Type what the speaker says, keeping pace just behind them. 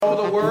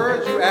the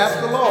words, you ask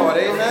the Lord.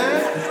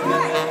 Amen.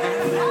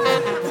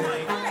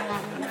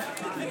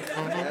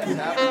 That's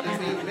happened to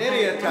me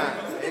many a time.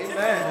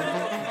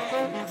 Amen.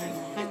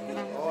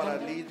 Lord,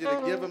 I need you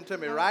to give them to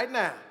me right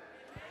now.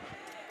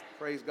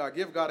 Praise God.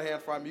 Give God a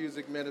hand for our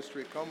music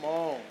ministry. Come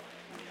on.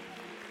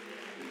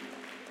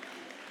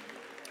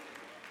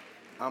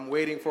 I'm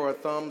waiting for a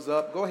thumbs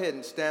up. Go ahead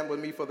and stand with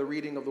me for the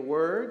reading of the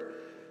word.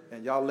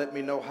 And y'all let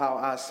me know how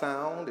I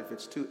sound. If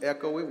it's too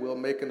echoey, we'll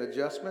make an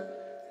adjustment.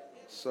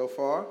 So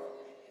far.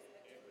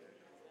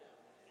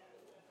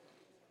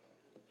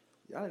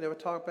 Y'all ain't never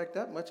talked back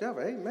that much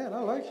ever. Amen. I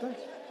like that.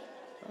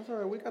 That's all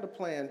right. We got a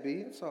plan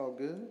B. It's all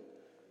good.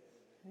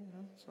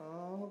 It's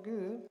all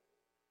good.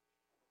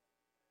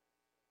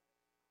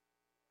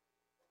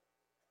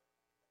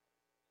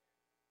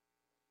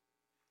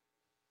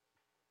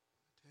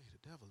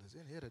 The devil is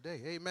in here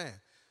today. Amen.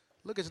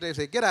 Look at today and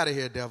say, get out of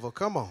here, devil.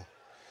 Come on.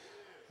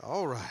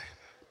 All right.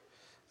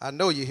 I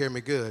know you hear me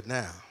good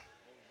now.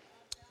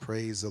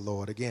 Praise the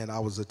Lord. Again, I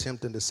was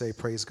attempting to say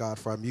praise God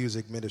for our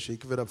music ministry.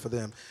 Give it up for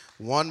them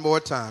one more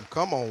time.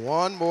 Come on,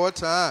 one more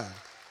time.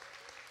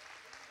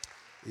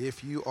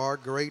 If you are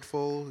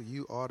grateful,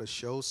 you ought to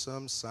show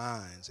some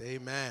signs.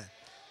 Amen.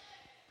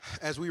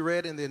 As we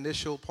read in the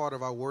initial part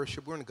of our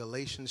worship, we're in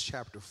Galatians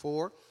chapter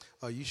 4.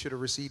 You should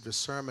have received a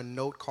sermon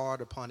note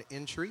card upon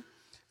entry.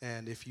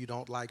 And if you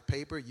don't like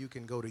paper, you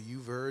can go to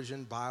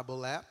YouVersion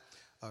Bible app.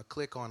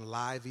 Click on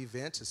live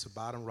events. It's the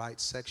bottom right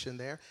section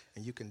there.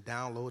 And you can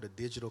download a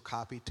digital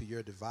copy to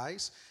your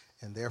device.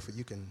 And therefore,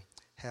 you can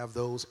have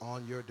those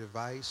on your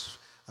device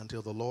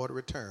until the Lord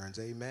returns.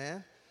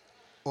 Amen.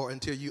 Or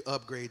until you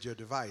upgrade your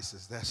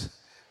devices. That's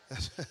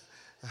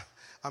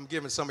I'm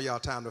giving some of y'all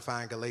time to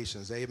find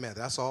Galatians. Amen.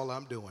 That's all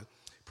I'm doing.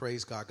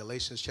 Praise God.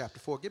 Galatians chapter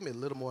 4. Give me a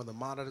little more on the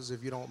monitors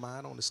if you don't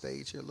mind on the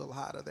stage here. A little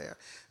hotter there.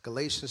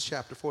 Galatians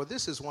chapter 4.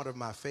 This is one of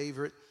my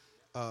favorite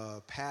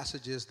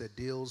passages that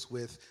deals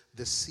with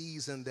the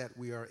season that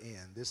we are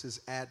in. This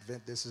is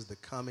Advent. This is the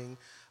coming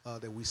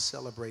that we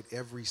celebrate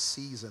every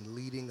season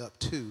leading up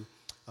to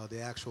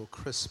the actual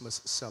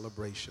Christmas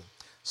celebration.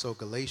 So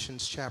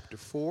Galatians chapter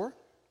 4,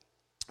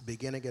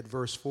 beginning at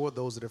verse 4.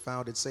 Those that have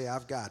found it say,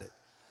 I've got it.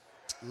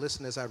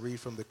 Listen as I read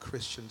from the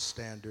Christian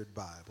Standard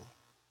Bible.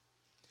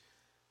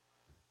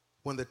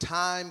 When the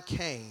time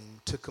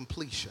came to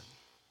completion,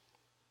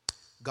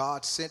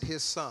 God sent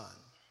his son,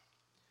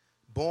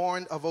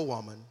 born of a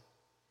woman,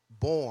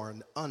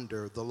 born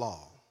under the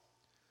law,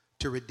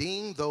 to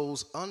redeem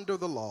those under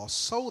the law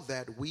so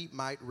that we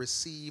might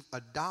receive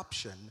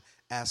adoption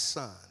as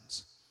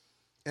sons.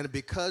 And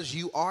because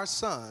you are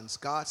sons,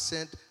 God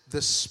sent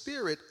the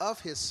Spirit of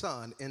his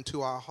Son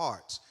into our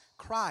hearts,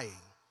 crying,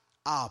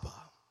 Abba,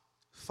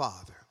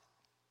 Father.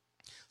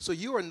 So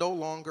you are no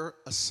longer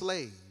a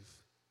slave,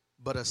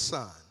 but a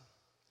son.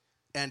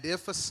 And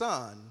if a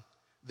son,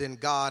 then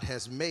God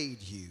has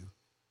made you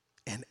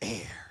an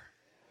heir.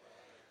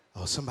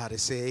 Oh, somebody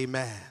say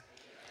amen.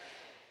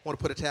 I want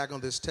to put a tag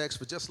on this text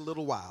for just a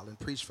little while and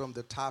preach from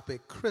the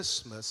topic,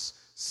 Christmas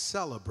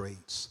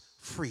celebrates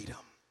freedom.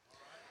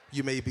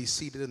 You may be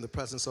seated in the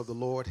presence of the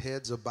Lord,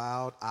 heads are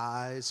bowed,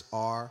 eyes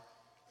are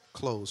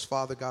closed.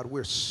 Father God,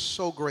 we're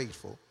so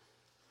grateful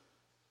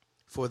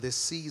for this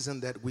season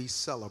that we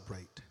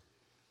celebrate.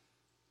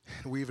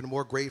 We're even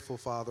more grateful,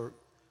 Father,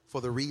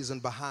 for the reason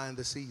behind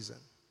the season.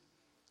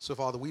 So,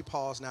 Father, we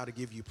pause now to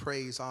give you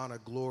praise, honor,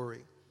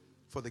 glory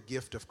for the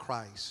gift of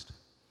Christ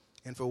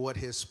and for what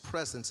his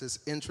presence, his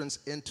entrance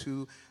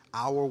into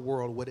our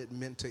world, what it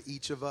meant to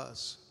each of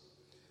us.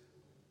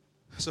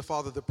 So,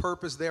 Father, the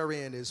purpose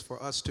therein is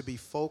for us to be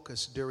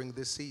focused during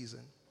this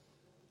season,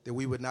 that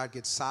we would not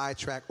get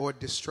sidetracked or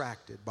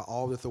distracted by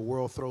all that the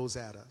world throws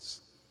at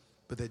us,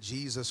 but that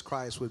Jesus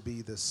Christ would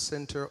be the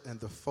center and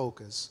the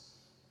focus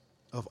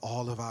of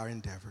all of our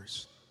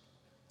endeavors.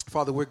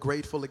 Father, we're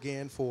grateful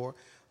again for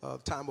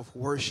time of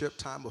worship,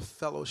 time of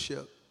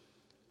fellowship.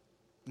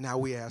 Now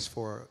we ask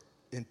for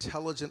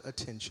intelligent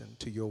attention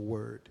to your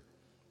word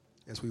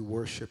as we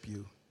worship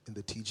you in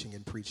the teaching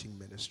and preaching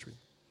ministry.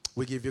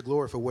 We give you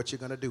glory for what you're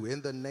going to do.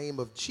 In the name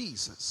of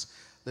Jesus,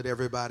 let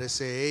everybody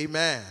say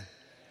amen.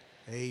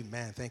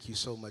 Amen. Thank you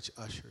so much,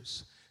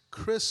 ushers.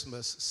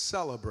 Christmas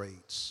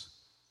celebrates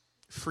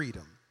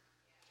freedom.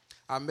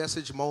 Our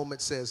message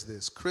moment says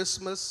this: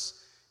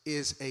 Christmas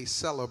is a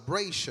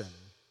celebration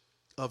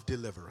of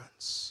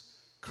deliverance.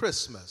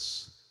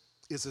 Christmas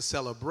is a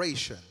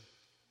celebration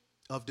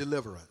of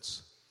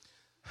deliverance.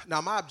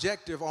 Now, my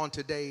objective on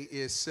today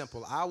is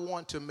simple. I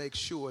want to make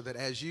sure that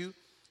as you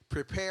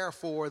prepare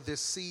for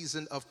this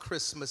season of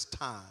Christmas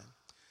time,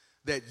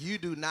 that you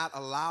do not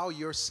allow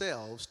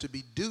yourselves to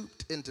be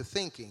duped into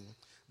thinking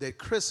that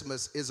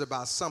Christmas is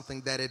about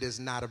something that it is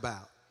not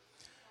about.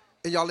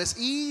 And y'all, it's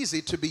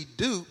easy to be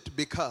duped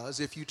because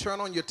if you turn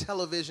on your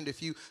television,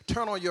 if you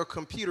turn on your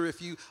computer,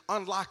 if you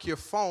unlock your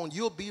phone,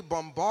 you'll be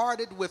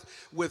bombarded with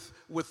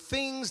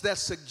things that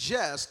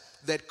suggest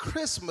that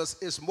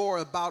Christmas is more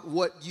about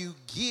what you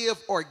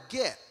give or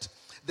get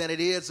than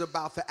it is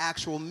about the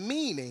actual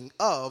meaning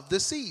of the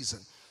season.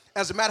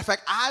 As a matter of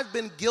fact, I've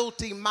been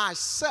guilty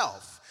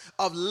myself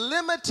of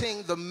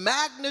limiting the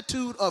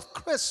magnitude of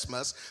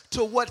Christmas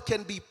to what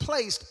can be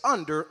placed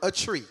under a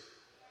tree.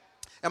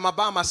 Am I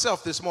by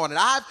myself this morning?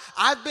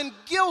 I've been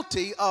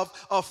guilty of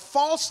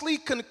falsely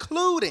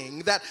concluding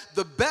that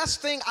the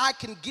best thing I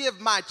can give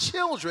my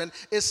children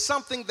is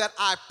something that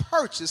I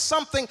purchase,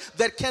 something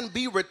that can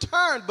be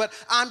returned. But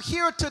I'm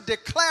here to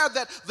declare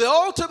that the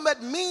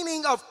ultimate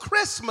meaning of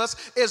Christmas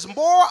is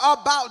more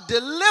about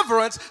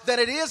deliverance than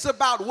it is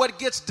about what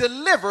gets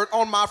delivered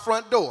on my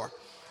front door.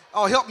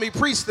 Oh, help me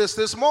preach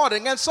this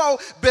morning. And so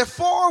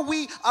before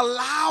we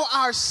allow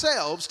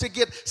ourselves to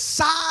get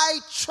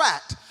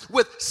sidetracked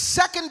with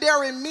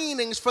secondary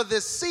meanings for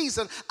this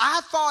season, I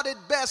thought it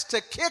best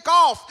to kick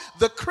off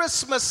the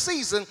Christmas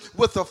season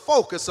with a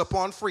focus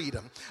upon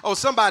freedom. Oh,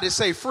 somebody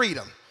say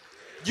freedom.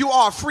 You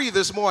are free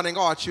this morning,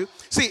 aren't you?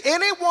 See,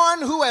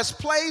 anyone who has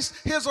placed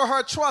his or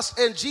her trust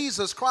in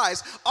Jesus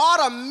Christ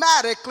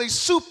automatically,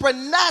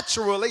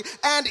 supernaturally,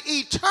 and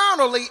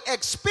eternally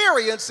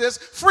experiences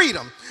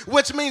freedom,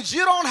 which means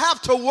you don't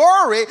have to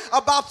worry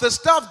about the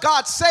stuff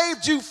God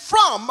saved you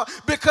from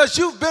because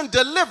you've been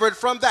delivered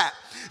from that.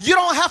 You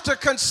don't have to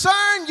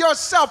concern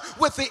yourself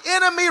with the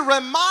enemy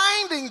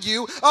reminding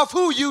you of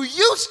who you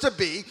used to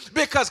be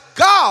because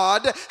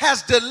God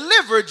has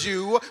delivered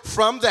you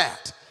from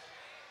that.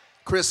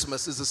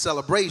 Christmas is a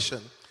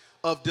celebration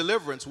of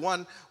deliverance.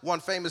 One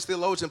famous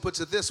theologian puts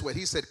it this way.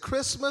 He said,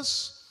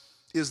 Christmas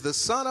is the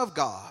Son of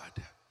God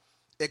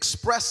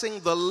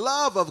expressing the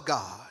love of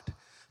God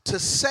to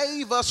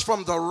save us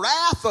from the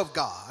wrath of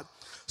God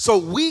so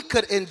we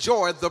could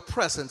enjoy the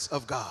presence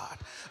of God.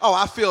 Oh,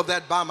 I feel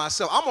that by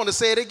myself. I'm going to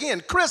say it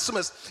again.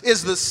 Christmas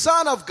is the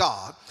Son of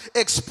God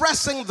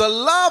expressing the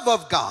love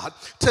of God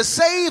to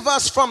save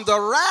us from the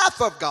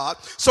wrath of God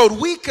so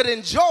we could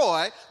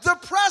enjoy the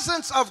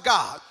presence of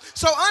God.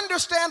 So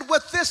understand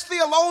what this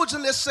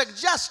theologian is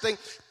suggesting.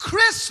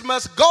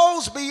 Christmas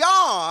goes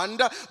beyond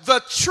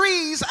the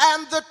trees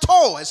and the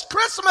toys.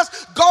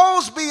 Christmas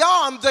goes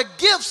beyond the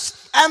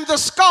gifts and the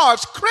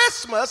scarves.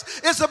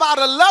 Christmas is about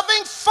a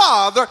loving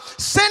Father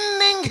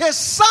sending his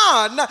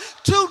Son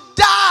to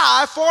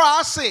die for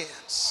our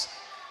sins.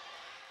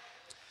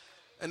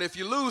 And if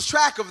you lose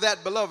track of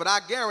that, beloved, I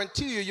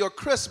guarantee you your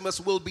Christmas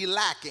will be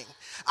lacking.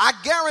 I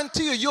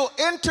guarantee you you'll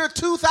enter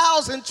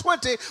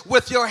 2020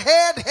 with your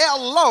head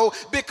held low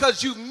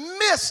because you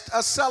missed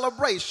a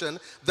celebration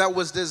that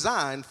was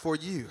designed for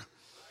you.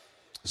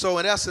 So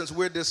in essence,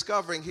 we're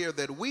discovering here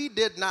that we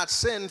did not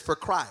sin for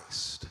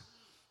Christ,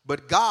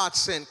 but God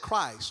sent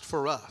Christ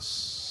for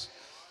us.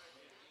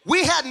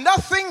 We had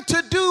nothing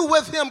to do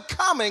with him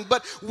coming,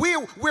 but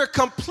we're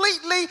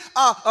completely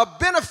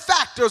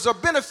benefactors or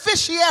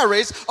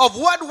beneficiaries of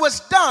what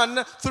was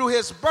done through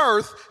his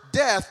birth,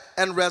 death,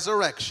 and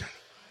resurrection.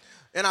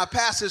 In our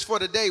passage for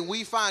today,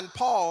 we find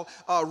Paul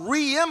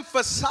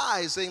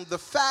re-emphasizing the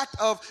fact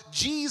of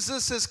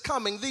Jesus'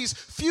 coming. These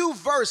few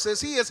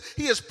verses, he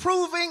is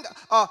proving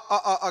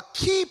a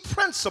key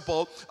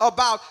principle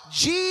about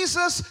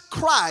Jesus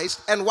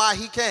Christ and why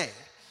he came.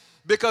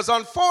 Because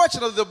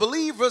unfortunately, the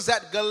believers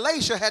at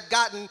Galatia had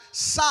gotten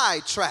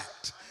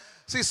sidetracked.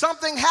 See,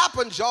 something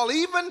happened, y'all.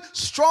 Even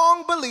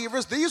strong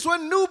believers, these were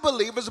new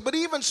believers, but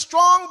even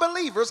strong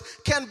believers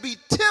can be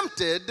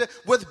tempted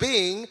with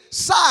being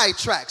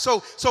sidetracked.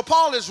 So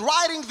Paul is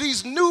writing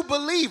these new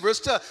believers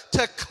to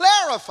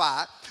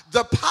clarify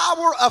the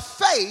power of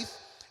faith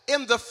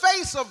in the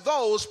face of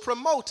those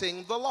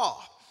promoting the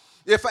law.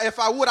 If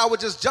I would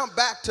just jump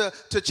back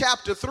to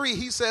chapter 3.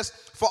 He says,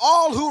 for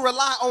all who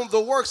rely on the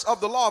works of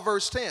the law,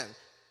 verse 10,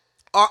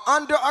 are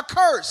under a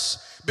curse,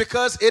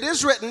 because it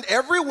is written,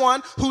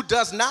 everyone who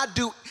does not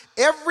do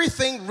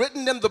everything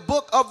written in the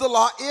book of the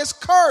law is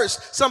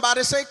cursed.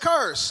 Somebody say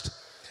cursed.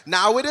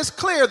 Now it is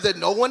clear that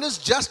no one is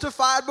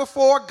justified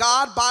before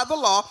God by the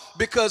law,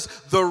 because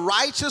the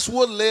righteous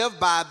will live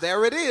by,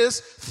 there it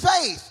is,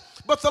 faith.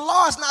 But the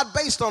law is not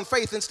based on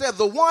faith. Instead,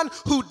 the one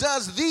who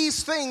does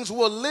these things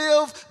will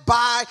live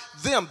by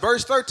them.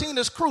 Verse 13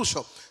 is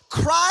crucial.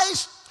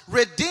 Christ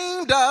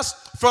redeemed us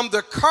from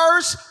the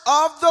curse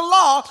of the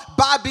law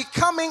by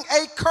becoming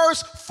a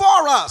curse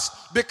for us,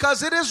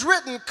 because it is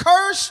written,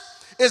 cursed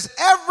is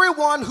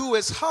everyone who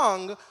is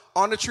hung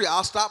on a tree.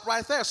 I'll stop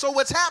right there. So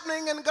what's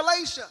happening in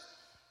Galatia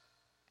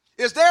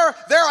is they're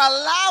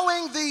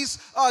allowing these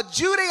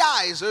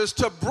Judaizers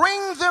to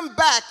bring them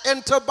back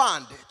into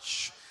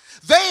bondage.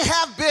 They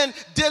have been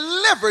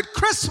delivered.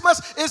 Christmas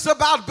is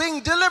about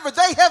being delivered.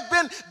 They have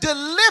been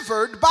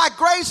delivered by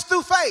grace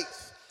through faith.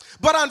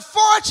 But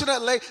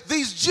unfortunately,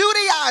 these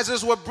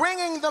Judaizers were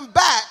bringing them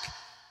back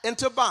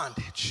into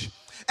bondage.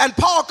 And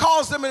Paul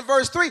calls them in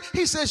verse 3,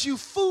 he says, you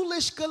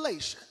foolish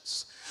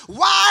Galatians,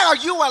 why are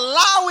you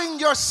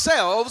allowing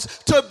yourselves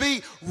to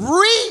be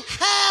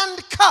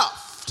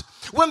re-handcuffed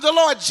when the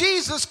Lord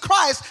Jesus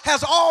Christ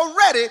has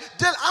already,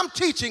 I'm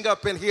teaching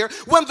up in here,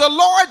 when the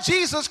Lord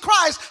Jesus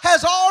Christ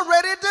has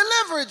already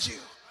delivered you?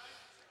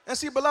 And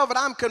see, beloved,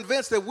 I'm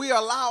convinced that we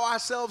allow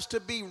ourselves to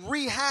be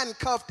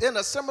re-handcuffed in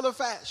a similar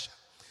fashion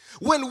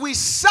when we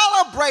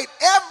celebrate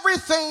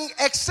everything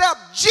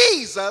except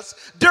Jesus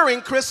during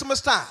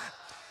Christmas time.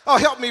 Oh,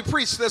 help me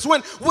preach this.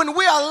 When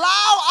we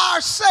allow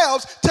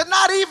ourselves to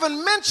not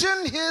even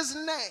mention his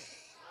name.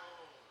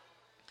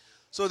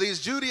 So these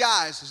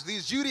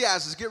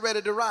Judaizers, get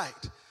ready to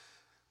write.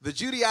 The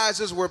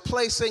Judaizers were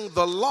placing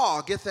the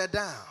law, get that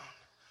down,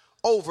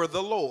 over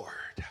the Lord.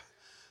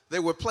 They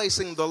were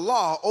placing the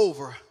law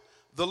over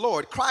the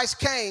Lord. Christ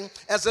came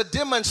as a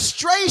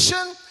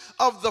demonstration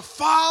of the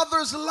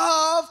Father's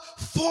love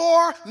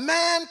for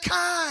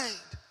mankind.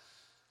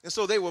 And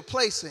so they were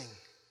placing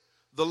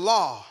the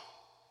law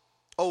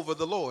over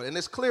the Lord. And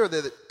it's clear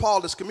that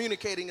Paul is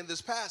communicating in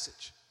this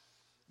passage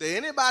that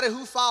anybody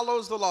who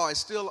follows the law is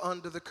still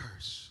under the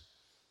curse.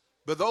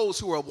 But those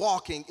who are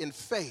walking in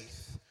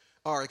faith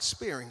are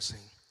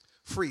experiencing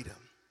freedom.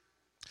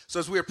 So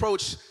as we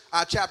approach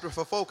our chapter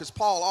for focus,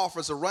 Paul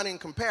offers a running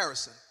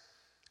comparison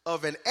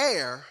of an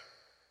heir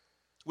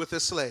with a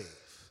slave.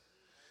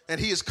 And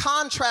he is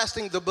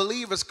contrasting the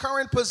believer's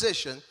current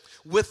position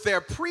with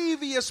their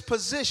previous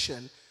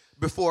position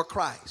before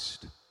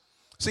Christ.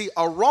 See,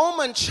 a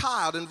Roman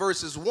child in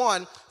verses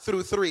 1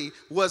 through 3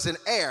 was an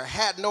heir,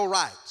 had no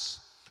rights.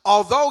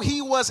 Although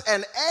he was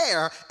an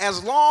heir,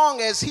 as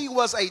long as he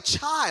was a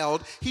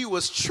child, he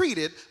was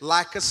treated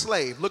like a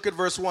slave. Look at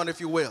verse 1, if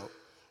you will.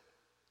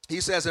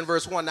 He says in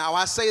verse 1, "Now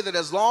I say that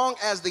as long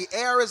as the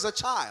heir is a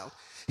child,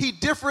 he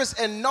differs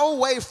in no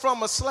way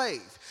from a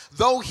slave,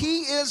 though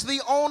he is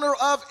the owner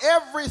of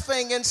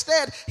everything.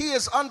 Instead, he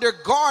is under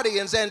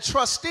guardians and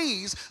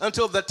trustees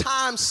until the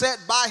time set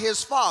by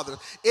his father.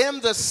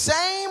 In the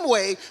same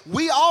way,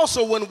 we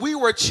also, when we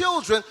were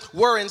children,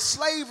 were in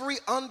slavery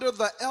under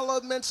the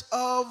elements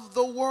of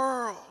the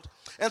world."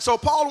 And so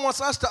Paul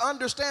wants us to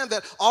understand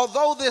that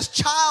although this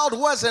child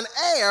was an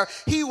heir,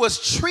 he was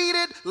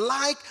treated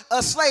like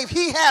a slave.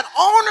 He had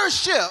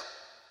ownership,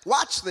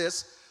 watch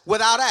this,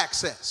 without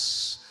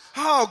access.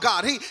 Oh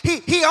God,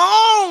 he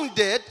owned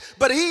it,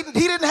 but he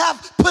didn't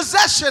have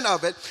possession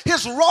of it.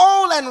 His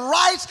role and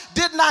rights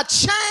did not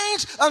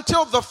change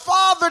until the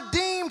Father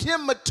deemed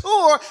him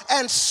mature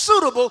and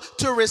suitable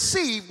to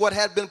receive what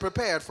had been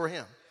prepared for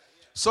him.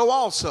 So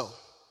also,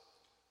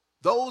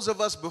 those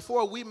of us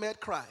before we met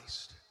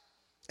Christ,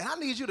 and I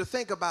need you to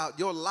think about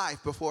your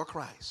life before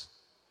Christ.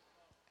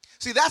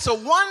 See, that's a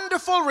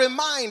wonderful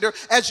reminder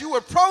as you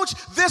approach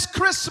this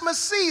Christmas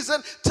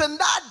season to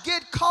not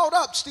get caught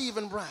up,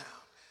 Stephen Brown.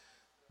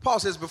 Paul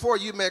says, before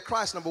you met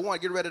Christ, number one,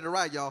 get ready to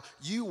write, y'all,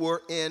 you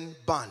were in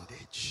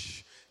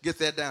bondage. Get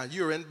that down.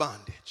 You're in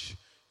bondage.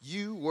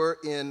 You were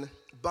in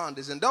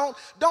bondage. And don't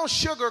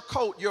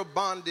sugarcoat your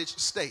bondage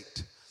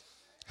state.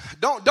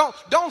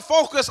 Don't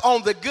focus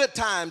on the good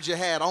times you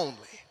had only.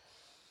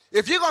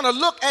 If you're going to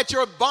look at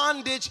your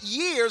bondage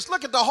years,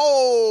 look at the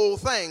whole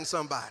thing,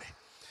 somebody.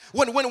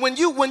 When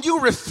you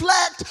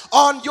reflect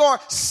on your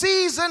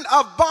season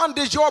of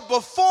bondage, your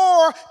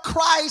before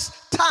Christ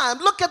time,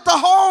 look at the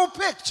whole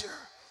picture.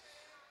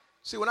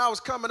 See, when I was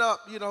coming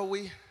up, you know,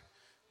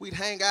 we'd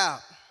hang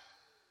out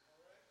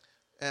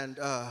and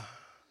got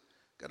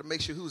to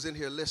make sure who's in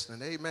here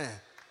listening. Amen.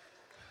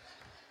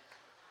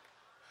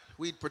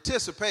 We'd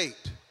participate.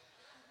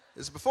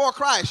 It's before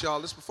Christ,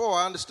 y'all. It's before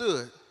I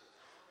understood,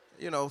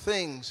 you know,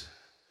 things.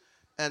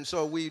 And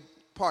so we'd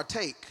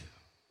partake.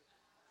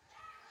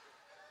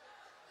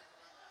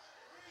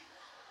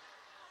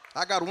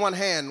 I got one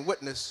hand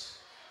witness.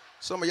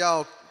 Some of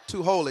y'all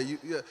too holy.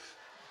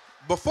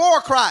 Before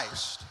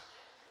Christ.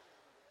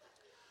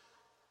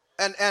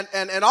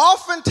 And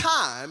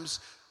oftentimes,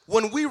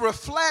 when we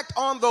reflect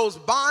on those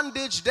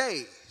bondage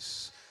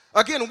days,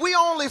 again, we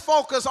only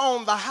focus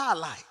on the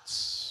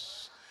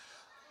highlights.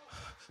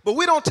 But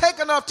we don't take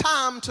enough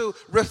time to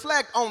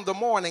reflect on the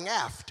morning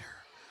after.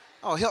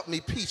 Oh, help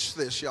me preach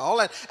this,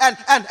 y'all. And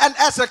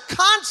as a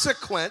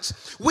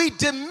consequence, we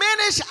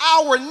diminish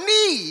our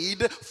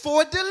need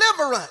for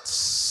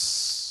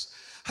deliverance.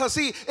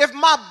 See, if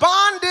my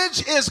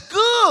bondage is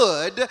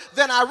good,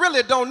 then I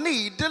really don't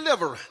need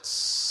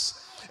deliverance.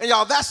 And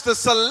y'all, that's the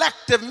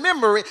selective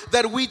memory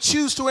that we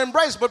choose to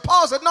embrace. But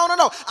Paul said, no.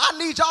 I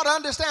need y'all to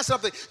understand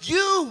something.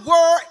 You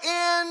were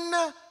in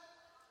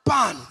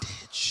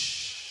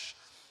bondage.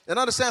 And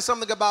understand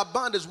something about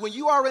bondage. When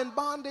you are in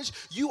bondage,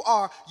 you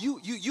are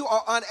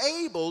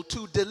unable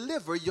to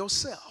deliver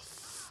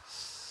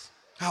yourself.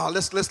 Oh,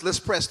 let's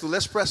press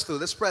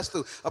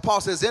through.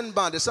 Paul says in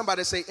bondage.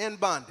 Somebody say in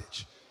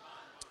bondage.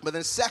 But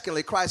then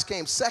secondly, Christ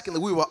came. Secondly,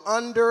 we were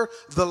under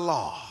the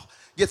law.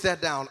 Get that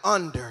down.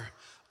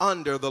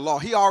 Under the law.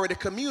 He already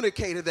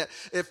communicated that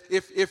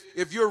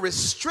if you're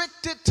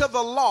restricted to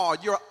the law,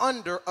 you're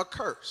under a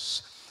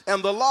curse.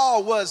 And the law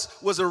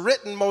was a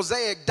written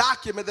Mosaic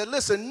document that,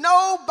 listen,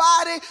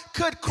 nobody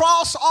could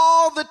cross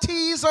all the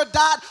T's or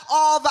dot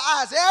all the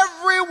I's.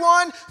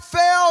 Everyone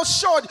fell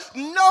short.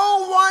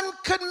 No one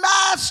could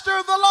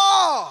master the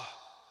law.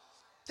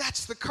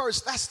 That's the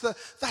curse. That's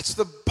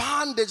the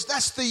bondage.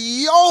 That's the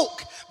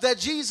yoke that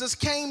Jesus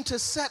came to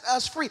set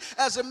us free.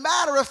 As a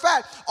matter of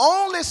fact,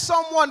 only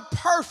someone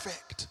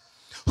perfect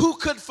who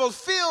could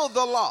fulfill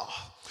the law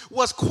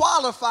was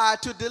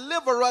qualified to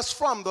deliver us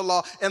from the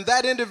law, and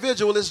that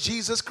individual is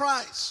Jesus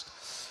Christ.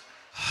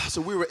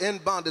 So we were in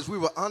bondage. We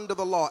were under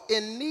the law,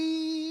 in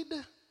need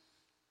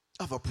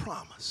of a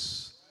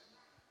promise.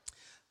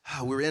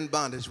 We were in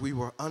bondage. We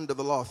were under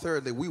the law.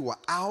 Thirdly, we were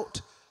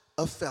out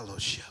of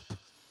fellowship.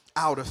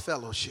 Out of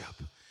fellowship.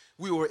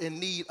 We were in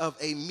need of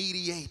a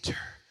mediator.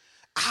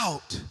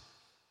 Out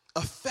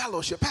of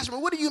fellowship. Pastor,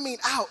 what do you mean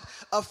out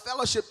of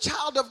fellowship?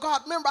 Child of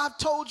God, remember I've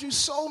told you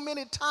so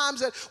many times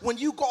that when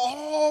you go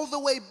all the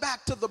way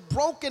back to the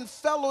broken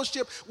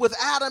fellowship with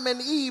Adam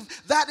and Eve,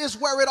 that is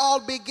where it all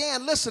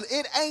began. Listen,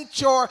 it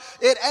ain't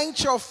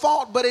your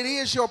fault, but it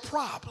is your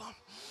problem.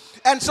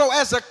 And so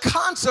as a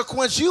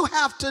consequence, you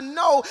have to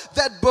know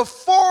that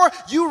before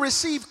you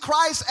receive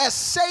Christ as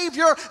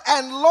Savior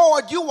and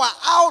Lord, you are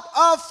out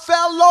of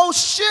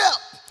fellowship.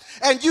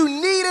 And you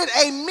needed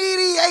a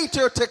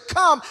mediator to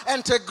come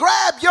and to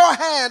grab your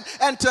hand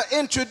and to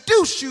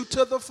introduce you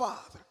to the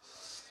Father.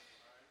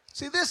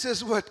 See, this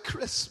is what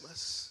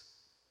Christmas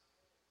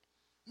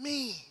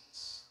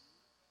means.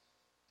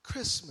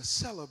 Christmas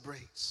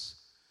celebrates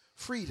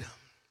freedom.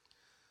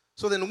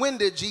 So then when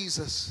did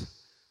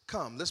Jesus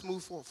come? Let's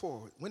move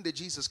forward. When did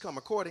Jesus come?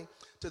 According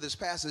to this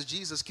passage,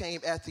 Jesus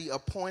came at the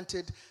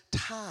appointed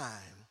time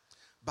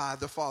by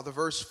the Father.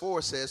 Verse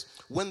 4 says,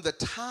 when the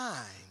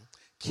time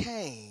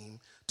came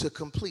to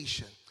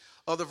completion.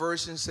 Other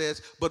version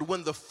says, but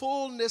when the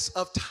fullness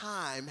of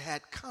time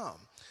had come.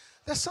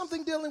 There's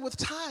something dealing with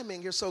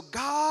timing here. So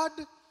God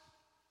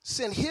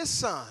sent his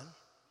son,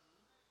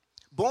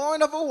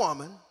 born of a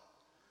woman,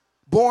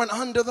 born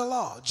under the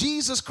law.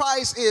 Jesus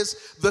Christ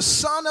is the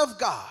Son of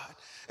God.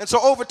 And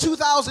so over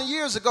 2,000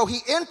 years ago, he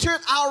entered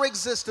our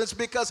existence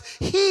because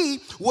he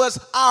was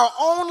our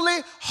only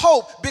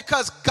hope.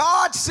 Because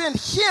God sent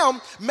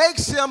him,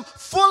 makes him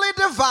fully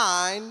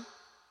divine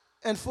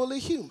and fully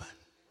human.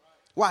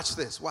 Watch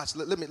this. Watch.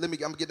 Let me.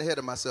 I'm getting ahead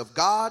of myself.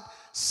 God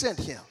sent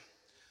him.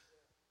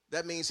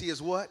 That means he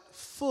is what?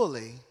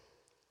 Fully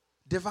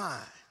divine.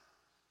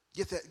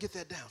 Get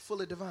that down.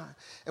 Fully divine.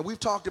 And we've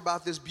talked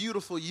about this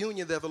beautiful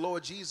union that the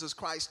Lord Jesus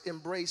Christ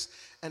embraced.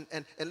 And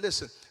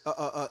listen,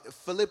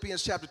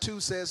 Philippians chapter 2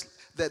 says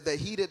that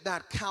he did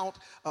not count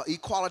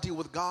equality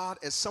with God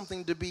as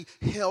something to be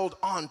held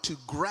on, to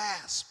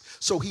grasp.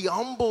 So he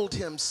humbled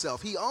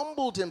himself. He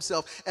humbled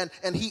himself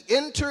and he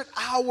entered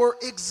our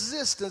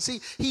existence.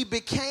 He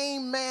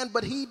became man,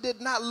 but he did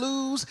not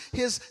lose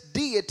his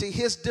deity,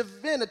 his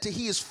divinity.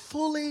 He is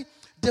fully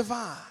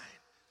divine.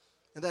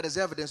 And that is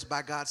evidenced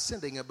by God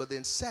sending him. But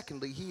then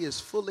secondly, he is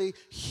fully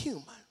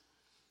human.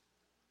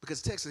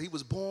 Because the text says he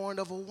was born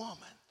of a woman.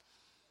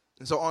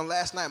 And so on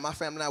last night, my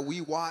family and I,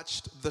 we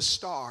watched The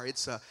Star.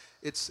 It's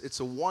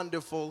a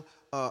wonderful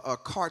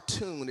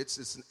cartoon.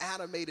 It's an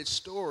animated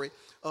story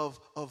of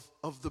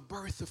the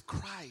birth of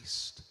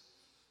Christ.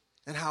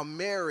 And how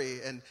Mary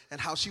and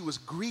how she was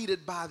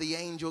greeted by the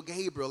angel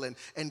Gabriel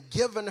and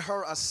given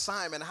her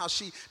assignment, how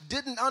she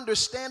didn't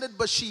understand it,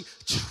 but she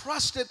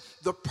trusted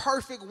the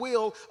perfect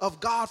will of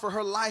God for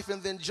her life.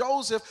 And then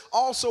Joseph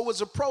also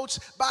was approached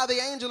by the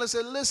angel and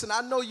said, listen,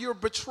 I know you're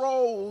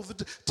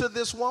betrothed to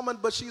this woman,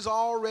 but she's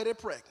already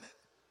pregnant.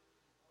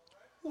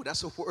 Ooh,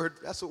 that's a word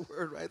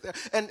right there.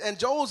 And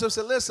Joseph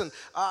said, listen,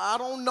 I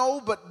don't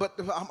know, but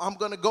I'm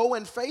going to go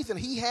in faith. And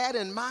he had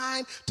in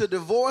mind to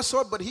divorce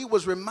her, but he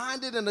was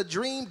reminded in a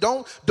dream,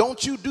 don't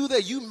you do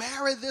that. You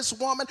marry this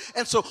woman.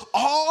 And so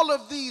all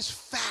of these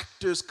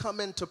factors come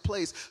into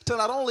place to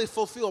not only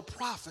fulfill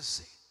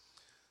prophecy,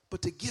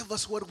 but to give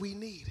us what we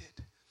needed.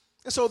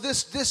 And so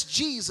this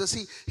Jesus,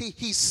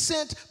 he's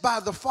sent by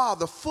the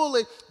Father,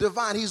 fully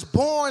divine. He's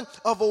born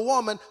of a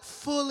woman,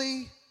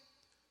 fully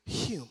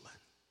human.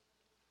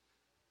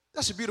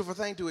 That's a beautiful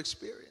thing to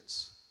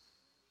experience.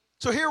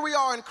 So here we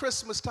are in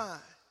Christmas time.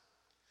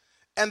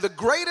 And the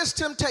greatest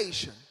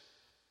temptation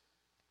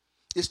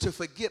is to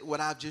forget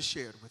what I've just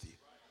shared with you.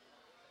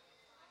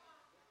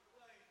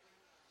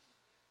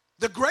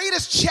 The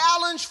greatest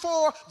challenge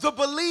for the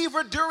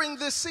believer during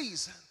this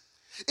season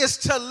is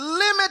to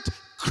limit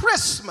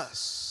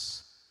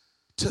Christmas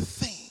to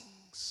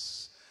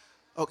things.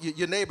 Oh,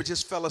 your neighbor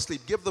just fell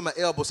asleep. Give them an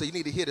elbow, so you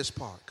need to hear this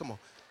part. Come on.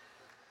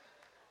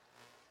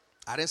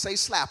 I didn't say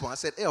slap on, I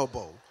said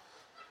elbow.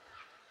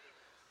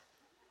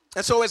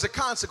 And so as a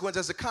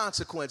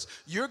consequence,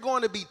 you're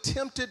going to be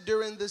tempted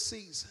during this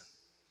season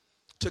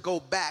to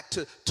go back,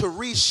 to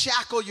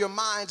reshackle your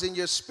minds and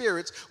your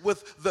spirits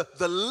with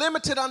the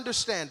limited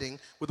understanding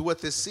with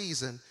what this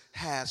season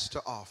has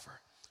to offer.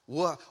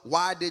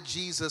 Why did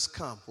Jesus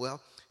come?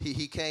 Well,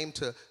 he came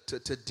to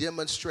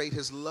demonstrate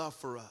his love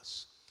for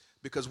us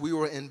because we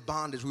were in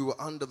bondage, we were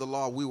under the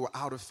law, we were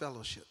out of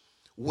fellowship.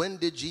 When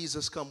did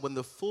Jesus come? When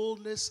the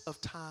fullness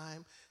of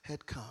time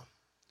had come.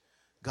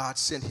 God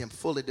sent him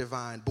fully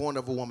divine, born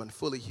of a woman,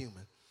 fully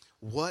human.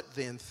 What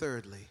then,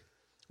 thirdly,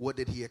 what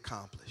did he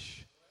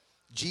accomplish?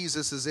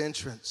 Jesus'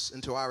 entrance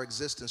into our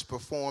existence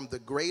performed the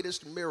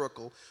greatest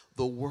miracle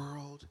the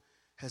world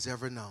has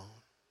ever known.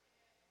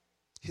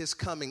 His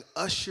coming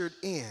ushered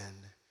in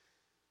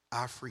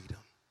our freedom.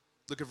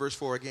 Look at verse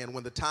 4 again.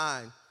 When the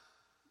time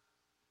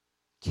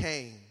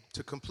came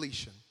to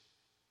completion,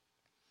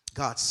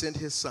 God sent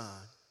his son,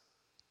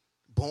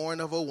 born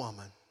of a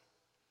woman,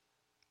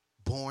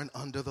 born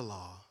under the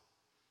law,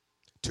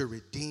 to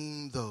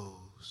redeem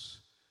those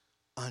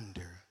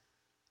under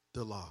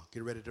the law.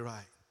 Get ready to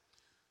write.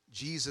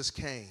 Jesus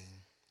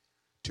came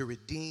to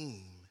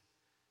redeem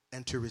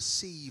and to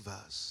receive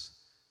us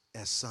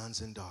as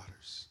sons and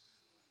daughters.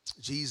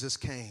 Jesus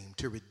came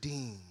to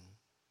redeem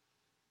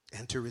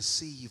and to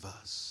receive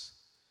us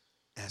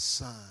as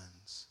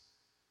sons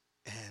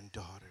and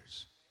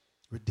daughters.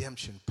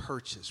 Redemption,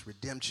 purchase,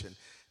 redemption,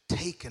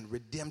 taken,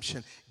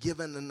 redemption,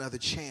 given another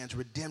chance,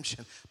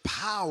 redemption,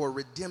 power,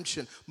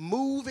 redemption,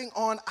 moving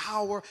on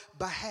our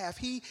behalf.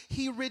 He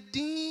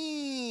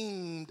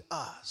redeemed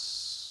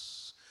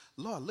us.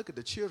 Lord, look at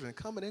the children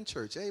coming in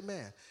church.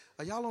 Amen.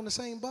 Are y'all on the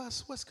same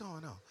bus? What's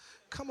going on?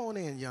 Come on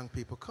in, young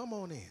people. Come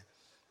on in.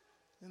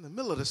 In the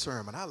middle of the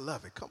sermon. I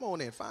love it. Come on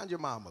in. Find your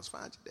mamas.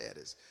 Find your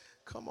daddies.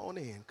 Come on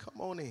in.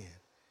 Come on in.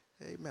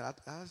 Amen.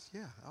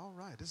 Yeah, all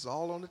right. This is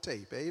all on the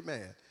tape.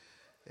 Amen.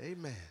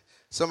 Amen.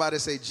 Somebody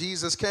say,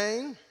 Jesus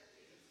came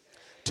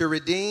to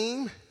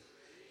redeem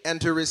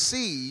and to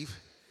receive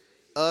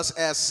us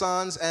as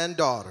sons and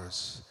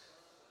daughters.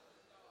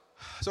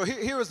 So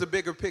here is the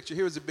bigger picture.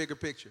 Here is the bigger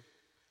picture.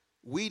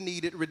 We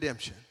needed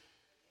redemption.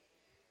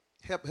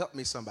 Help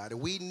me, somebody.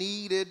 We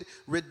needed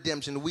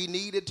redemption. We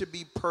needed to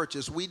be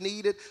purchased. We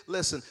needed,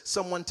 listen,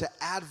 someone to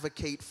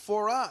advocate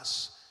for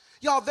us.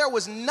 Y'all, there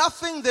was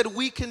nothing that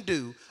we can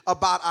do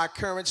about our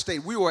current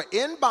state. We were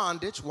in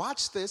bondage.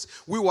 Watch this.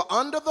 We were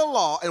under the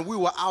law and we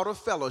were out of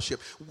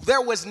fellowship.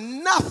 There was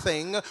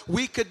nothing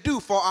we could do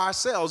for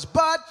ourselves.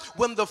 But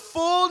when the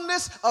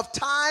fullness of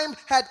time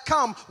had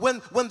come,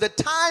 when the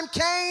time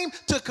came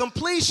to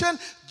completion,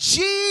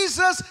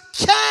 Jesus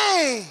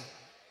came.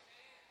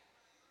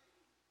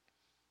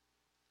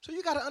 So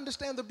you got to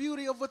understand the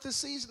beauty of what this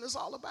season is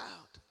all about.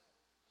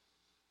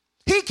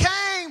 He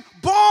came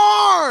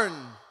born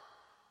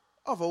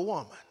of a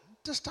woman.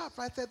 Just stop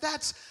right there.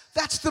 That's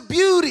the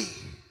beauty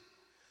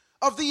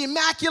of the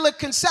Immaculate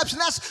Conception.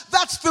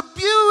 That's the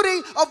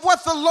beauty of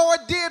what the Lord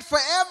did for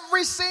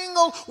every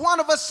single one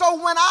of us. So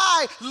when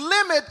I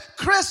limit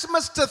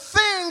Christmas to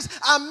things,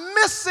 I'm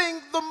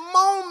missing the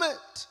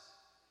moment.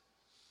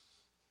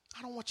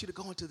 I don't want you to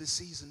go into this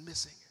season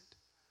missing it.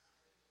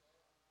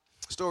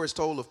 Story is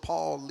told of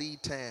Paul Lee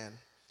Tan,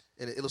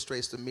 and it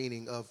illustrates the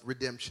meaning of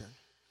redemption.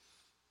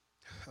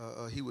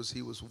 He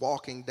was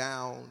walking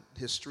down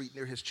his street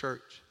near his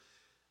church,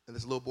 and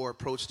this little boy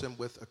approached him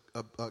with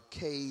a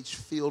cage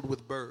filled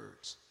with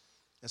birds.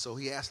 And so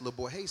he asked the little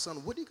boy, "Hey,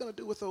 son, what are you going to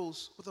do with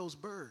those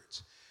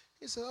birds?"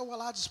 He said, "Oh,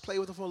 well, I'll just play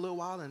with them for a little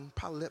while and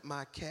probably let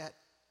my cat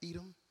eat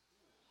them."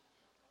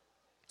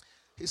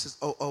 He says,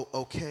 "Oh,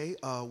 okay.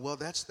 Well,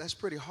 that's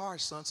pretty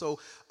harsh, son. So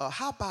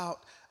how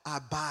about I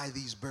buy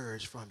these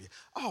birds from you?"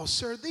 "Oh,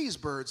 sir, these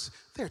birds,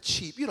 they're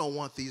cheap. You don't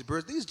want these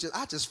birds.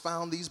 I just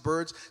found these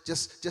birds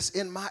just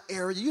in my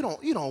area. You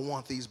don't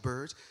want these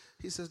birds."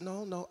 He says,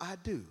 No, I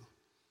do.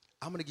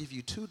 I'm going to give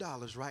you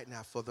 $2 right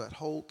now for that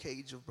whole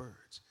cage of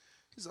birds.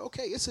 He said,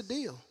 "Okay, it's a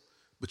deal,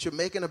 but you're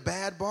making a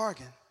bad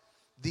bargain.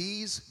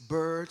 These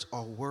birds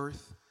are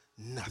worth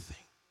nothing."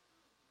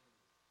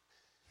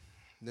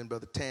 And then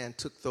Brother Tan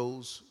took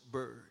those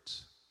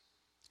birds.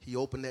 He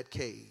opened that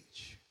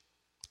cage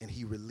and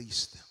he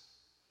released them.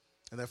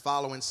 And the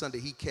following Sunday,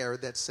 he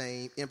carried that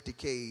same empty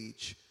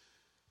cage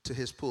to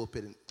his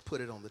pulpit and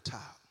put it on the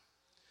top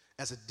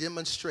as a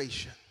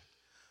demonstration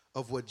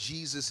of what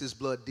Jesus'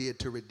 blood did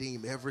to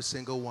redeem every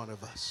single one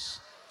of us.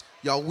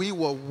 Y'all, we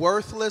were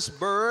worthless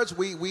birds.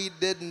 We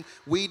didn't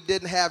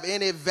have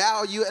any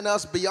value in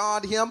us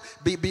beyond him,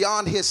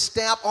 beyond his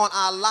stamp on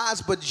our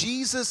lives. But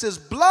Jesus'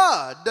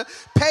 blood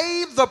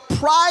paid the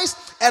price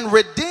and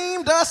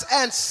redeemed us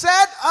and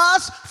set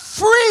us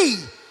free.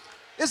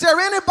 Is there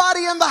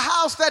anybody in the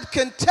house that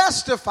can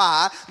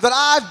testify that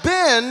I've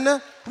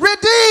been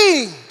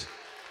redeemed?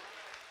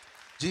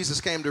 Jesus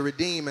came to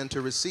redeem and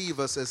to receive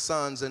us as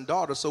sons and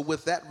daughters. So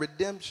with that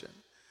redemption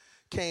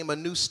came a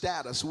new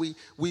status. We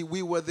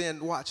were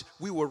then,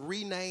 we were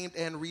renamed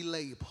and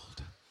relabeled.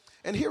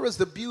 And here is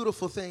the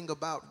beautiful thing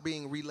about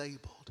being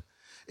relabeled.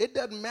 It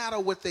doesn't matter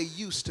what they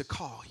used to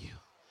call you.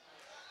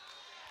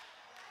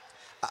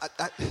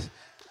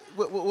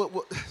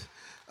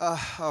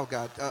 Oh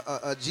God,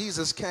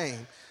 Jesus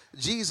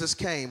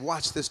came,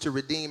 watch this, to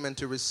redeem and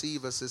to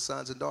receive us as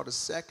sons and daughters.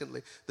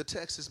 Secondly, the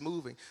text is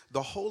moving.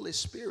 The Holy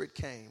Spirit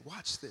came,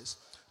 watch this,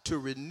 to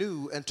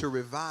renew and to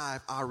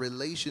revive our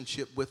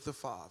relationship with the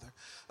Father.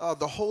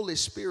 The Holy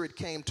Spirit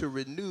came to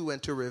renew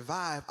and to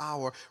revive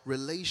our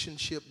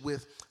relationship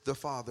with the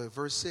Father.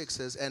 Verse 6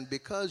 says, "And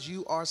because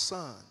you are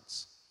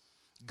sons,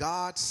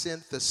 God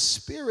sent the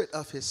Spirit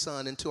of his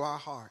Son into our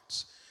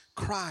hearts,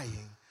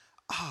 crying,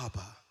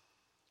 Abba,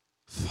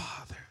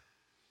 Father."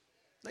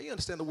 Now you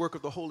understand the work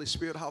of the Holy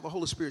Spirit, how the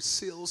Holy Spirit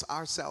seals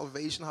our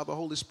salvation, how the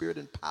Holy Spirit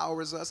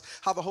empowers us,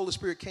 how the Holy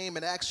Spirit came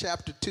in Acts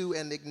chapter 2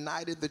 and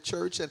ignited the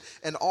church,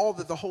 and all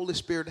that the Holy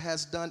Spirit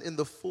has done in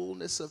the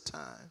fullness of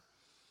time.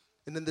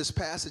 And in this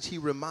passage, he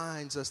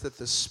reminds us that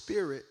the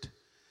Spirit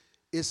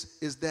is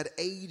that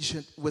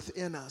agent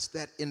within us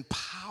that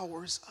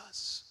empowers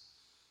us,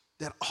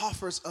 that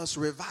offers us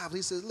revival.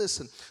 He says,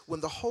 listen, when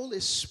the Holy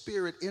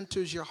Spirit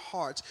enters your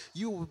hearts,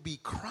 you will be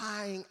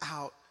crying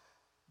out,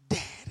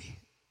 Daddy,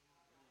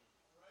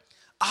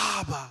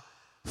 Abba,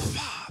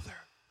 Father.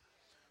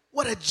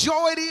 What a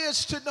joy it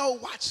is to know,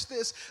 watch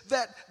this,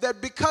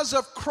 that because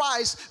of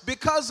Christ,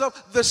 because of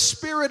the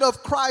Spirit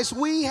of Christ,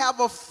 we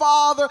have a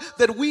Father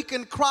that we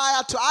can cry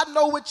out to. I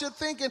know what you're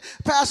thinking,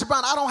 Pastor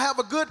Brown, I don't have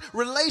a good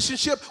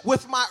relationship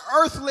with my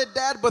earthly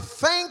dad, but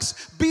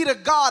thanks be to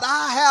God,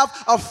 I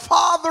have a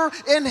Father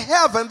in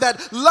heaven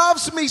that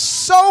loves me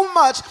so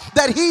much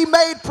that he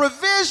made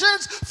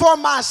provisions for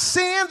my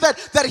sin,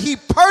 that he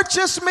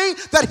purchased me,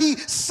 that he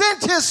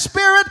sent his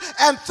Spirit,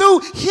 and through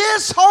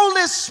his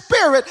Holy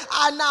Spirit,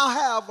 I now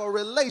have a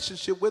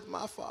relationship with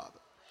my Father.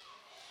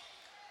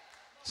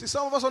 See,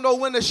 some of us don't know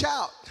when to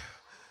shout.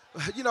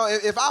 You know,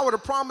 if I were to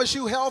promise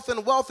you health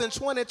and wealth in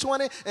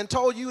 2020 and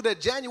told you that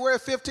January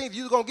 15th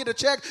you're going to get a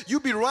check,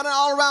 you'd be running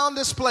all around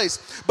this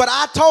place. But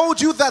I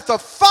told you that the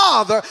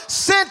Father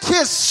sent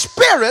his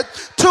Spirit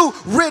to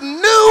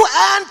renew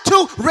and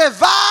to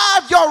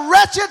revive your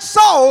wretched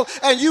soul,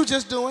 and you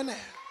just doing that.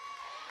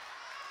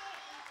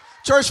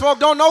 Church folk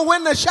don't know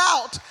when to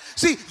shout.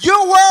 See,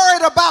 you're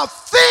worried about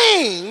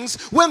things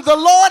when the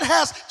Lord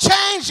has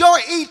changed your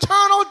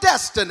eternal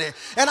destiny.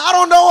 And I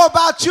don't know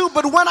about you,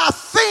 but when I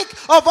think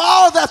of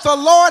all that the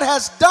Lord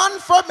has done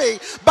for me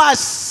by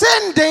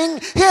sending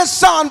his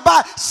Son,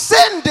 by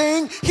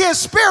sending his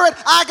Spirit,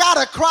 I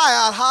got to cry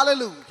out,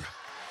 hallelujah.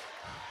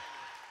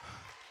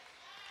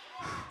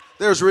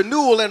 There's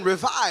renewal and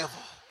revival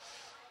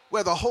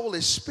where the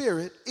Holy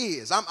Spirit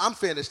is. I'm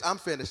finished.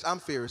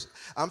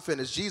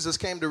 Jesus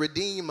came to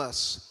redeem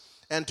us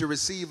and to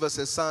receive us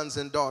as sons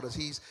and daughters.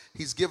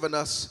 He's given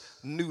us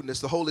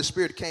newness. The Holy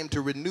Spirit came to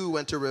renew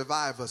and to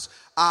revive us.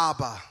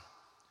 Abba,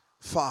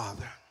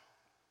 Father.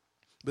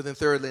 But then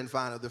thirdly and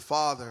finally, the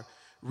Father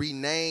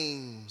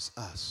renames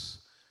us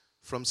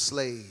from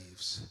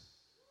slaves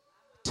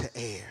to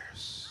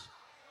heirs.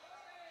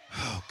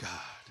 Oh, God.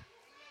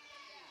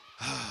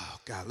 Oh,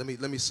 God.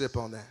 Let me sip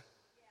on that.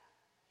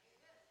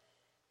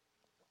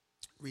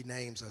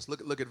 Renames us.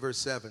 Look at verse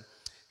 7.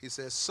 He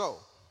says, so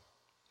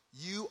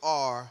you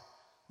are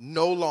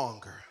no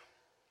longer.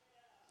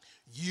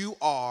 You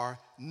are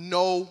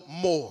no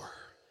more.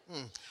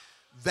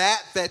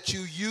 That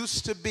you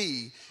used to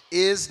be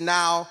is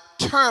now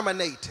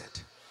terminated.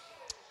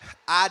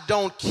 I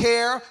don't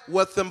care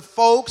what them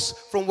folks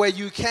from where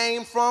you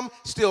came from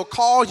still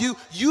call you.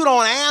 You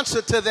don't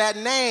answer to that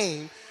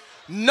name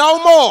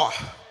no more.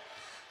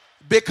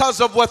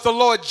 Because of what the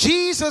Lord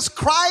Jesus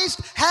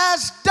Christ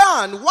has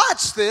done.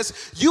 Watch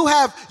this. You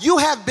have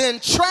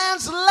been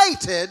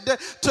translated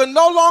to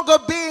no longer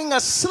being a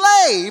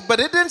slave,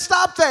 but it didn't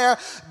stop there,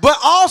 but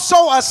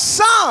also a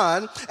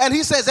son. And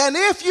he says, and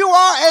if you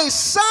are a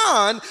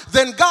son,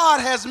 then God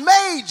has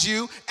made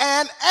you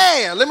an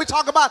heir. Let me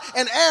talk about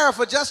an heir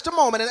for just a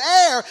moment. An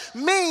heir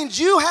means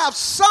you have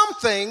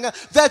something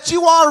that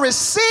you are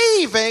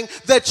receiving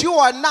that you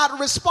are not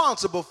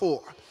responsible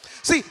for.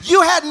 See,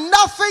 you had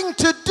nothing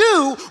to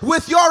do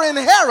with your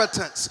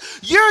inheritance.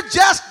 You're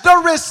just the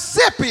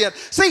recipient.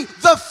 See,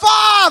 the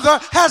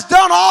Father has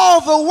done all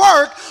the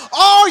work.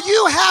 All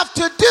you have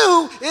to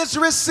do is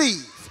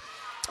receive.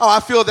 Oh, I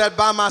feel that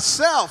by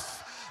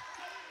myself.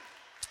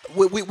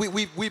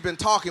 We've been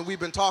talking. We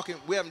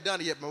haven't done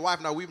it yet. My wife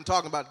and I, we've been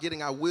talking about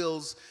getting our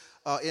wills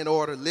in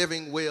order,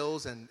 living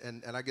wills and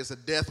I guess a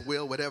death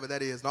will, whatever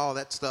that is, and all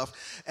that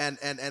stuff. And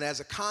as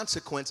a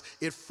consequence,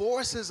 it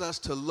forces us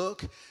to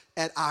look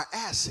at our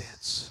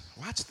assets,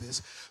 watch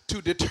this, to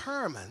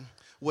determine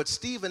what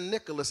Stephen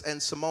Nicholas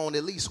and Simone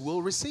Elise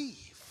will receive.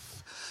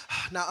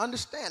 Now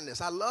understand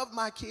this, I love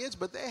my kids,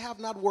 but they have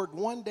not worked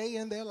one day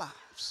in their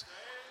lives.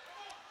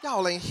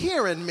 Y'all ain't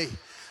hearing me.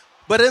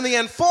 But in the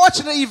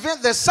unfortunate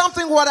event that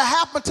something were to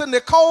happen to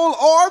Nicole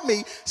or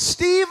me,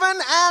 Stephen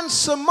and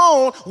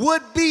Simone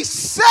would be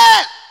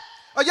set.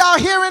 Are y'all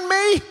hearing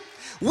me?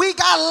 We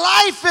got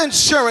life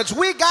insurance.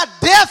 We got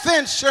death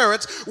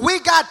insurance. We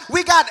got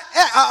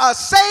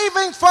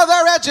savings for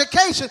their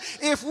education.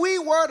 If we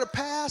were to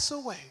pass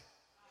away,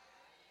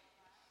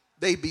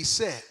 they'd be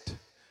set.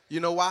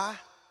 You know why?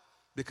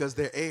 Because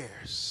they're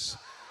heirs.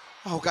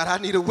 Oh, God, I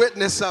need a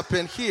witness up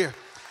in here.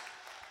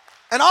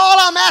 And all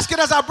I'm asking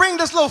as I bring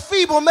this little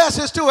feeble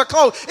message to a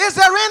close, is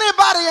there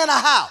anybody in a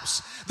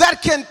house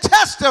that can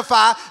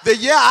testify that,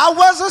 yeah, I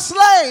was a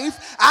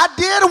slave. I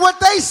did what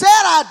they said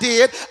I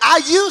did. I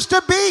used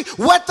to be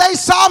what they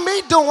saw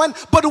me doing.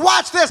 But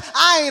watch this,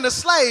 I ain't a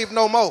slave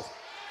no more.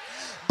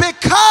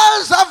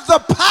 Because of the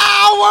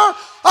power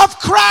of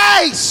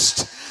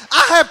Christ,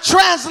 I have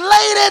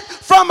translated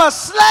from a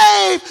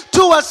slave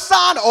to a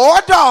son or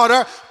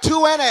daughter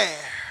to an heir.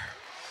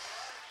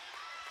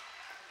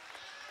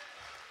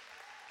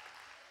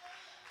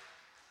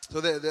 So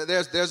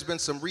there's been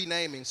some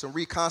renaming, some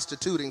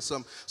reconstituting,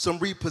 some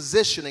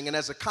repositioning, and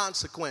as a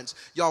consequence,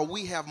 y'all,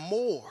 we have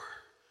more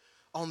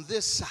on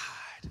this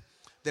side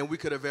than we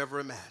could have ever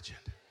imagined.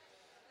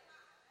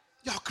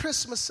 Y'all,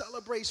 Christmas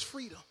celebrates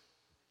freedom.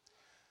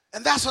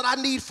 And that's what I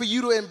need for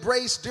you to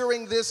embrace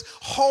during this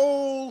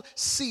whole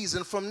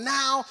season. From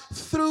now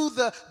through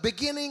the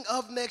beginning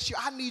of next year,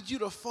 I need you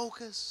to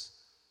focus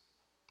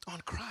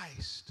on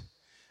Christ.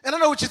 And I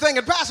know what you're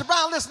thinking, Pastor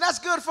Brown, listen, that's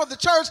good for the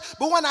church,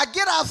 but when I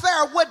get out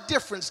there, what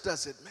difference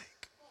does it make?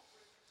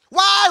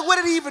 Why would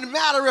it even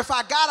matter if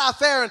I got out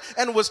there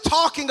and was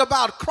talking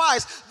about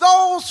Christ?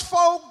 Those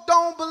folk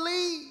don't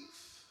believe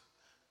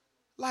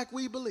like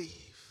we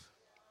believe.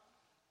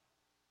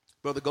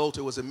 Brother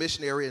Golter was a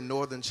missionary in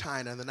northern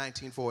China in the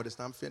 1940s,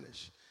 and I'm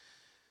finished.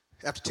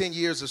 After 10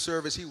 years of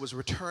service, he was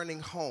returning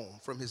home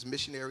from his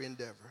missionary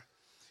endeavor.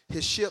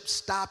 His ship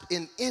stopped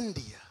in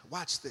India,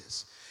 watch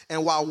this,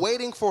 and while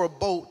waiting for a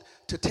boat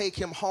to take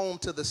him home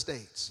to the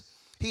States,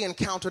 he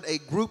encountered a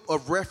group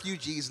of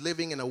refugees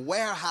living in a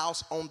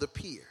warehouse on the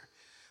pier.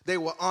 They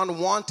were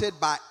unwanted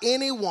by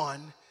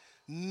anyone.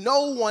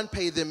 No one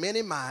paid them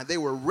any mind. They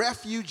were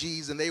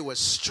refugees, and they were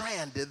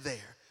stranded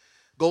there.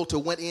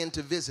 Golter went in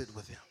to visit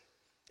with them.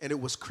 And it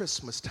was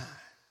Christmas time.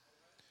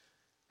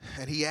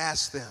 And he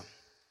asked them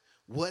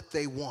what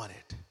they wanted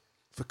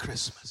for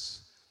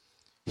Christmas.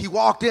 He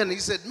walked in and he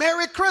said,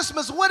 "Merry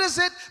Christmas. What is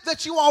it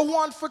that you all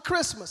want for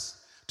Christmas?"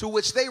 To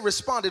which they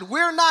responded,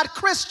 "We're not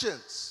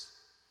Christians.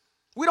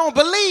 We don't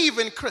believe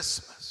in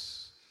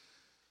Christmas."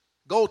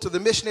 Golter,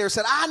 the missionary,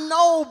 said, "I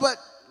know, but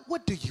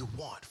what do you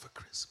want for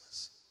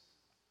Christmas?"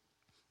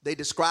 They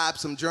described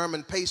some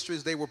German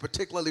pastries they were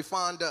particularly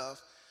fond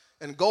of.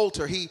 And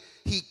Golter,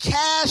 he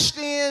cashed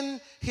in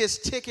his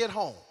ticket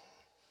home.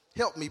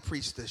 Help me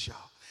preach this, y'all.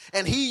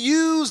 And he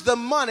used the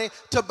money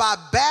to buy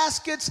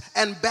baskets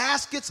and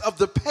baskets of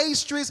the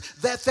pastries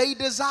that they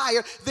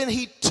desired. Then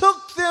he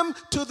took them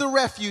to the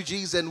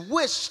refugees and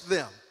wished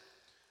them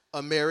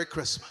a Merry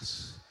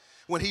Christmas.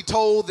 When he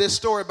told this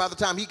story, by the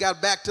time he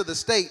got back to the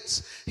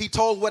States, he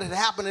told what had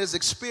happened in his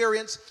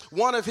experience.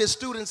 One of his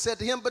students said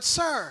to him, "But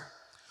sir,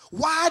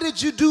 why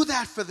did you do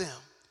that for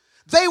them?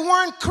 They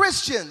weren't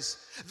Christians.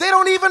 They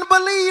don't even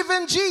believe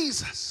in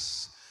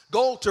Jesus."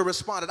 Golter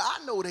responded,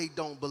 "I know they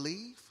don't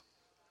believe,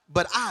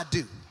 but I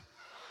do."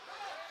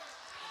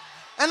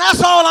 And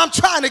that's all I'm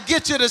trying to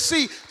get you to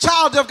see,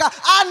 child of God.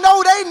 I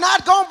know they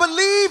not going to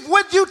believe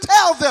when you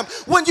tell them,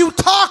 when you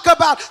talk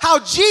about how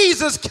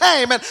Jesus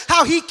came and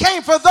how he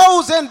came for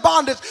those in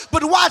bondage.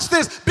 But watch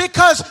this,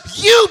 because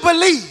you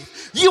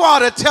believe, you ought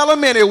to tell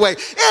them anyway.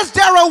 Is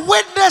there a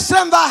witness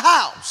in the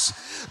house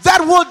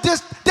that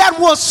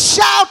will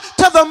shout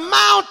to the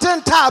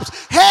mountaintops,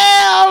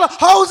 "Hail,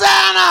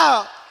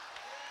 Hosanna"?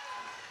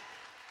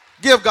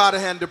 Give God a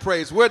hand of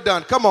praise. We're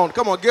done. Come on.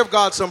 Give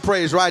God some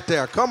praise right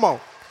there. Come on.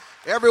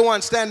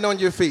 Everyone stand on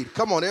your feet.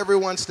 Come on,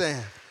 everyone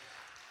stand.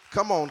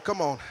 Come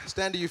on.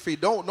 Stand to your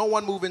feet. No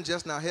one moving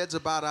just now. Heads are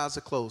bowed, eyes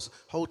are closed.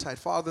 Hold tight.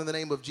 Father, in the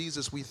name of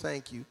Jesus, we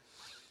thank you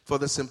for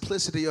the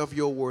simplicity of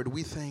your word.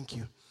 We thank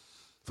you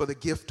for the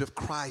gift of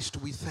Christ.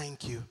 We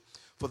thank you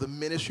for the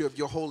ministry of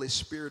your Holy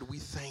Spirit. We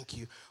thank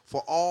you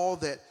for all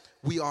that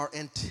we are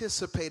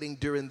anticipating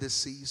during this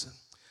season.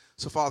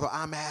 So, Father,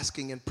 I'm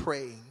asking and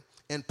praying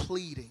and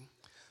pleading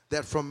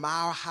that from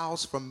our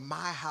house, from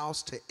my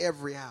house to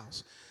every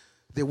house,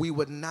 that we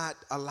would not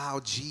allow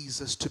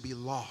Jesus to be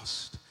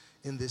lost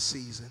in this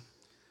season.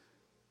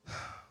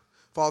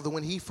 Father,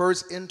 when he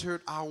first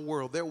entered our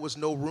world, there was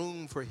no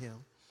room for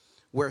him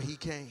where he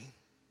came.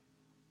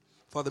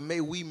 Father,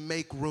 may we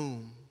make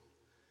room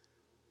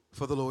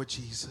for the Lord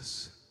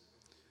Jesus.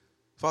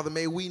 Father,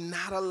 may we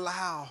not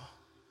allow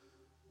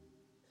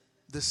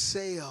the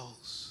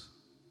sales,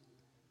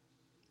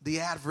 the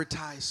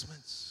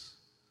advertisements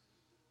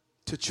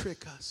to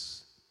trick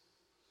us.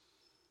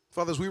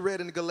 Father, as we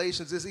read in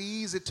Galatians, it's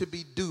easy to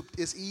be duped.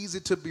 It's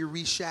easy to be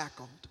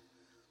reshackled.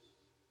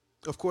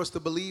 Of course, the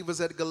believers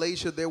at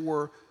Galatia, there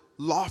were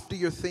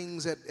loftier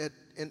things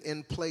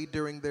in play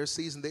during their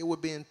season. They were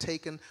being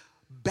taken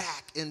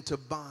back into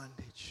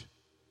bondage.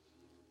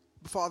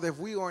 But Father, if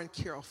we aren't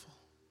careful,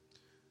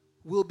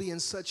 we'll be in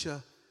such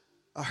a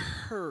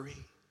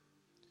hurry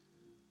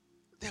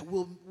that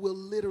we'll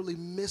literally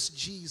miss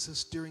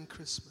Jesus during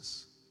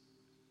Christmas.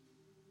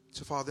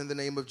 So, Father, in the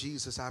name of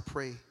Jesus, I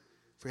pray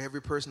for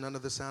every person under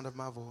the sound of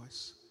my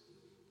voice.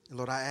 And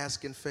Lord, I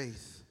ask in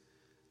faith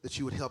that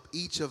you would help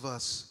each of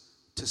us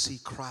to see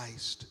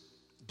Christ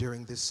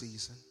during this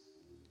season.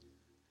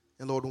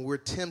 And Lord, when we're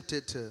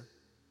tempted to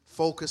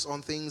focus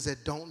on things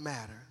that don't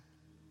matter,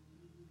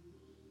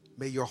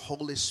 may your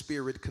Holy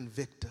Spirit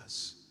convict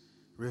us,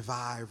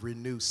 revive,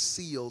 renew,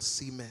 seal,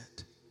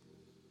 cement.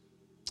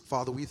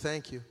 Father, we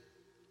thank you.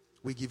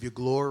 We give you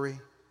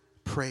glory,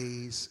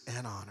 praise,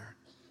 and honor.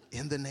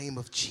 In the name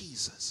of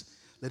Jesus.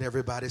 Let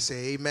everybody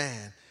say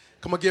amen.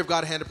 Come on, give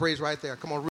God a hand of praise right there. Come on.